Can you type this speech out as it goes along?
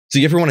So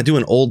you ever want to do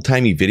an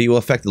old-timey video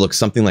effect that looks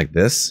something like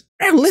this?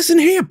 Hey, listen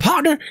here,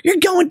 partner, you're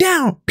going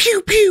down.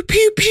 Pew, pew,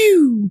 pew,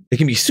 pew. It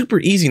can be super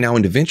easy now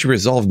in DaVinci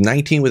Resolve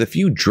 19 with a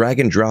few drag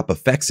and drop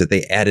effects that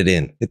they added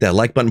in. Hit that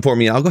like button for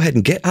me. I'll go ahead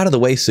and get out of the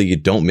way so you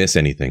don't miss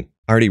anything.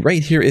 Alrighty,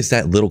 right here is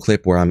that little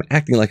clip where I'm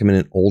acting like I'm in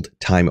an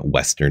old-time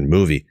Western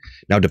movie.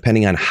 Now,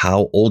 depending on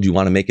how old you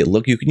want to make it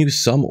look, you can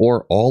use some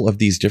or all of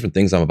these different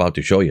things I'm about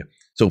to show you.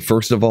 So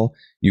first of all,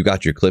 you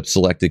got your clip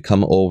selected.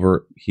 Come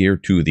over here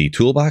to the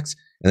toolbox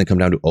and then come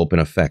down to Open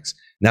Effects.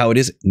 Now, it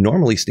is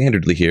normally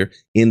standardly here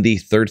in the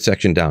third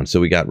section down. So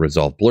we got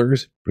Resolve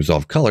Blurs,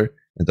 Resolve Color,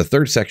 and the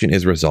third section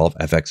is Resolve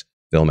FX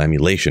Film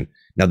Emulation.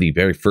 Now, the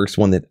very first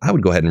one that I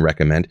would go ahead and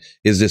recommend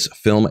is this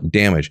Film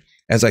Damage.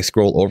 As I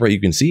scroll over, you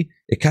can see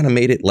it kind of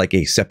made it like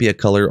a sepia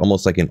color,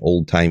 almost like an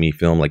old-timey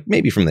film, like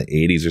maybe from the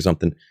 80s or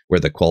something, where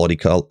the quality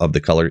of the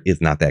color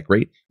is not that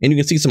great. And you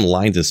can see some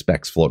lines of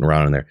specks floating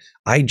around in there.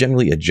 I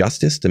generally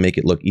adjust this to make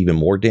it look even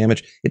more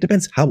damaged. It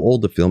depends how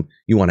old the film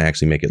you want to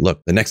actually make it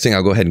look. The next thing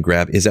I'll go ahead and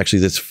grab is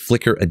actually this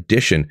Flicker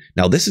Edition.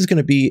 Now, this is going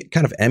to be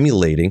kind of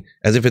emulating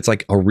as if it's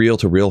like a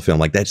reel-to-reel film,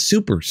 like that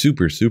super,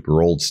 super,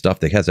 super old stuff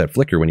that has that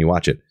flicker when you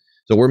watch it.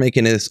 So we're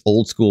making this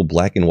old school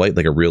black and white,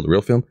 like a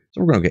reel-to-reel film.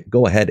 So we're going to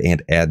go ahead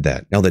and add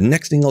that. Now, the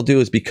next thing I'll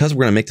do is, because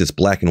we're going to make this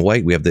black and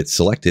white, we have that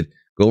selected,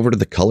 go over to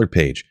the color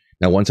page.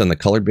 Now, once on the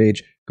color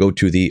page, go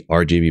to the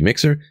RGB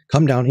mixer,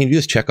 come down and you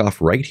just check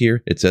off right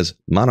here. It says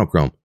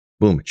monochrome.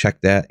 Boom,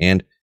 check that.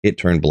 And it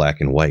turned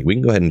black and white. We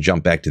can go ahead and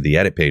jump back to the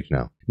edit page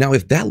now. Now,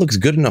 if that looks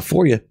good enough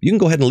for you, you can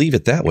go ahead and leave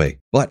it that way.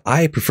 But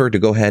I prefer to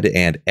go ahead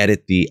and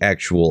edit the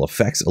actual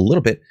effects a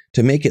little bit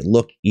to make it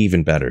look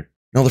even better.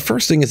 Now, the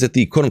first thing is that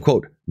the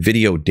quote-unquote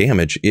video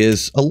damage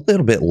is a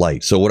little bit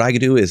light. So what I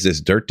can do is this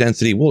dirt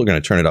density, well, we're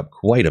going to turn it up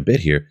quite a bit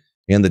here,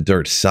 and the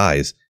dirt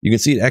size. You can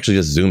see it actually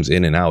just zooms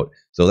in and out.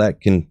 So that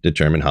can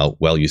determine how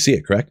well you see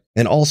it, correct?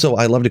 And also,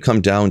 I love to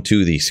come down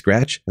to the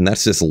scratch, and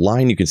that's this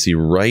line you can see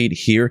right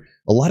here.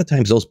 A lot of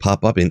times those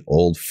pop up in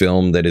old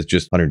film that is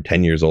just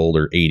 110 years old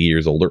or 80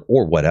 years older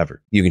or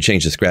whatever. You can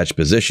change the scratch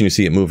position. You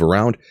see it move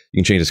around. You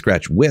can change the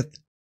scratch width,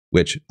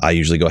 which I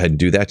usually go ahead and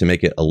do that to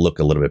make it look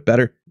a little bit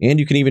better. And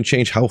you can even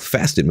change how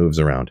fast it moves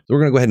around. So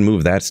we're going to go ahead and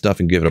move that stuff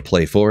and give it a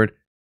play forward.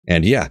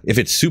 And yeah, if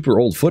it's super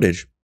old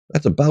footage,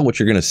 that's about what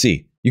you're going to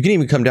see. You can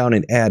even come down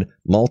and add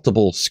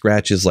multiple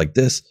scratches like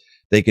this.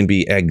 They can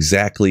be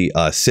exactly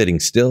sitting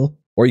still,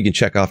 or you can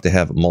check off to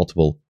have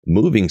multiple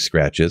moving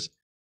scratches,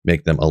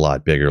 make them a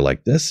lot bigger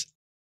like this,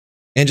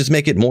 and just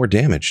make it more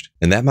damaged.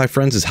 And that, my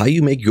friends, is how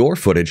you make your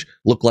footage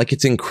look like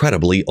it's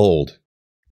incredibly old.